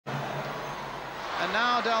And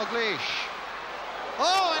now Dalglish.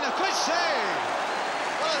 Oh, and a good save!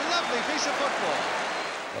 What a lovely piece of football.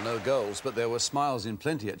 Well, no goals, but there were smiles in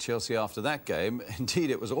plenty at Chelsea after that game.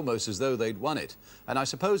 Indeed, it was almost as though they'd won it. And I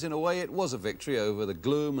suppose, in a way, it was a victory over the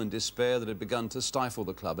gloom and despair that had begun to stifle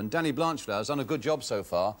the club. And Danny Blanchflower has done a good job so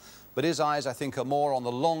far, but his eyes, I think, are more on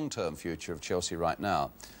the long-term future of Chelsea right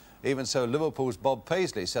now. Even so, Liverpool's Bob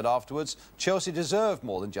Paisley said afterwards, Chelsea deserved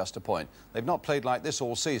more than just a point. They've not played like this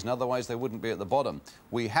all season, otherwise they wouldn't be at the bottom.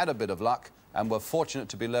 We had a bit of luck and were fortunate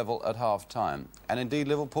to be level at half-time. And indeed,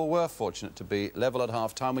 Liverpool were fortunate to be level at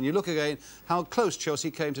half-time. When you look again how close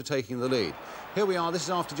Chelsea came to taking the lead. Here we are, this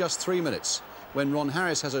is after just 3 minutes, when Ron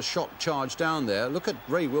Harris has a shot charge down there. Look at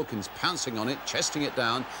Ray Wilkins pouncing on it, chesting it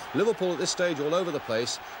down. Liverpool at this stage all over the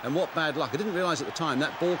place, and what bad luck. I didn't realise at the time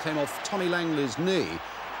that ball came off Tommy Langley's knee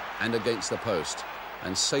and against the post,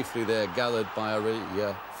 and safely there gathered by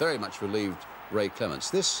a very much relieved Ray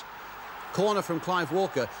Clements. This corner from Clive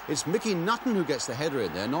Walker, it's Mickey Nutton who gets the header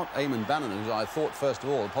in there, not Eamon Bannon, who I thought, first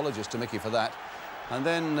of all, apologies to Mickey for that. And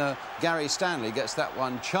then Gary Stanley gets that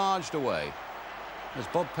one charged away. As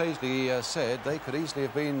Bob Paisley said, they could easily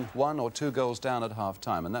have been 1 or 2 goals down at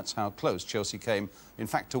half-time, and that's how close Chelsea came, in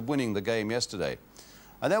fact, to winning the game yesterday.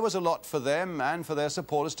 And there was a lot for them and for their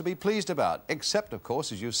supporters to be pleased about, except, of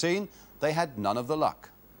course, as you've seen, they had none of the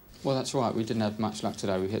luck. Well, that's right. We didn't have much luck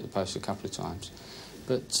today. We hit the post a couple of times.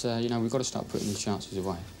 But, you know, we've got to start putting these chances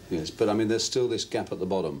away. Yes, but, I mean, there's still this gap at the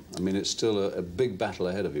bottom. I mean, it's still a big battle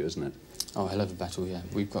ahead of you, isn't it? Oh, a hell of a battle, yeah.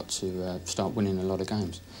 We've got to start winning a lot of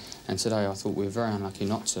games. And today I thought we were very unlucky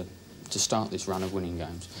not to start this run of winning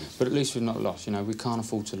games. But at least we've not lost. You know, we can't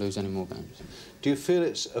afford to lose any more games. Do you feel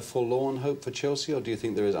it's a forlorn hope for Chelsea, or do you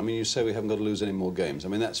think there is? I mean, you say we haven't got to lose any more games. I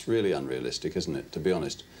mean, that's really unrealistic, isn't it, to be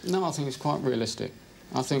honest? No, I think it's quite realistic.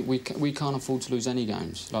 I think we can't afford to lose any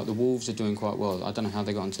games. Like, the Wolves are doing quite well. I don't know how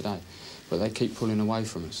they got on today, but they keep pulling away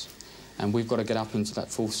from us. And we've got to get up into that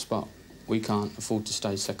 4th spot. We can't afford to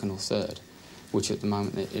stay 2nd or 3rd, which at the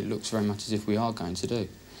moment it looks very much as if we are going to do.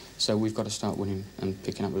 So we've got to start winning and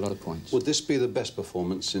picking up a lot of points. Would this be the best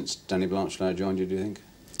performance since Danny Blanchflower joined you, do you think?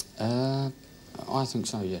 I think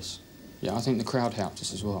so, yes. Yeah, I think the crowd helped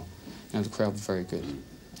us as well. You know, the crowd was very good.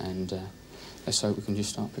 And let's hope we can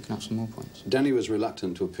just start picking up some more points. Danny was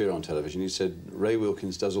reluctant to appear on television. He said, Ray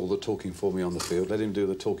Wilkins does all the talking for me on the field. Let him do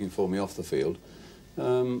the talking for me off the field.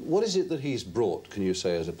 What is it that he's brought, can you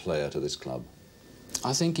say, as a player to this club?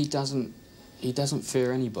 I think he doesn't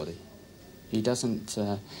fear anybody. He doesn't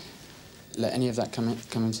let any of that come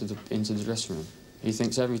into the dressing room. He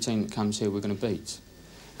thinks every team that comes here we're going to beat.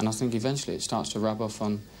 And I think eventually it starts to rub off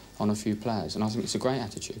on a few players. And I think it's a great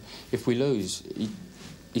attitude. If we lose,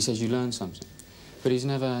 he says you learn something. But he's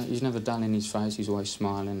never dull in his face. He's always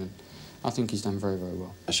smiling. And I think he's done very, very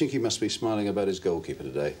well. I think he must be smiling about his goalkeeper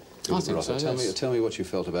today. I think so, yes. Tell me what you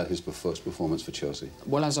felt about his first performance for Chelsea.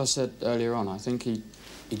 Well, as I said earlier on, I think his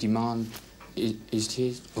demand in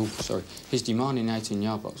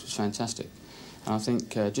 18-yard box was fantastic. And I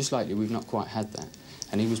think just lately we've not quite had that.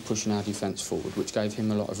 And he was pushing our defence forward, which gave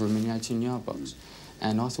him a lot of room in the 18-yard box.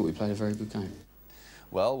 And I thought we played a very good game.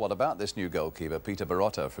 Well, what about this new goalkeeper, Petar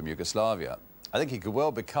Borota from Yugoslavia? I think he could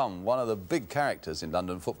well become one of the big characters in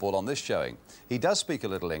London football on this showing. He does speak a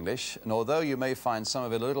little English, and although you may find some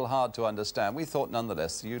of it a little hard to understand, we thought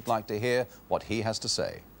nonetheless you'd like to hear what he has to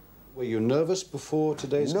say. Were you nervous before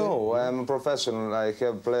today's game? No, I'm a professional. I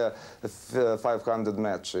have played a 500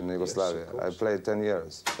 match in Yugoslavia. Yes, I played 10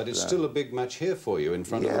 years. But it's still a big match here for you in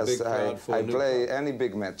front of a big crowd. I play any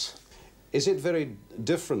big match. Is it very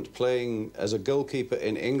different playing as a goalkeeper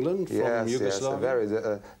in England from Yugoslavia? Yes,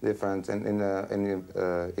 very different. In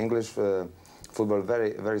English football,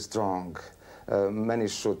 very strong. Many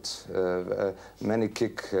shoot, many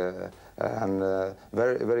kick, and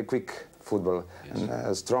very quick football. Yes.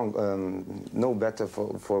 And strong, no better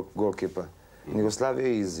for goalkeeper. In Yugoslavia,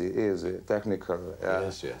 easy, technical.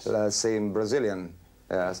 Yes. Same Brazilian.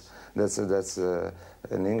 Yes, that's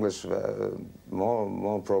in English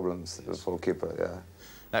more problems for keeper. Yeah.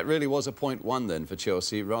 That really was a point won then for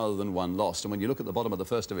Chelsea rather than one lost. And when you look at the bottom of the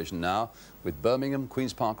First Division now, with Birmingham,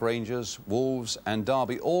 Queen's Park Rangers, Wolves and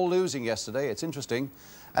Derby all losing yesterday, it's interesting.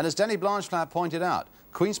 And as Danny Blanchflower pointed out,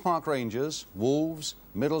 Queen's Park Rangers, Wolves,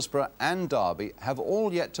 Middlesbrough and Derby have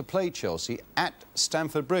all yet to play Chelsea at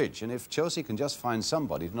Stamford Bridge. And if Chelsea can just find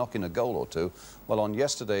somebody to knock in a goal or two, well, on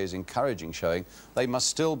yesterday's encouraging showing, they must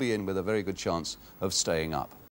still be in with a very good chance of staying up.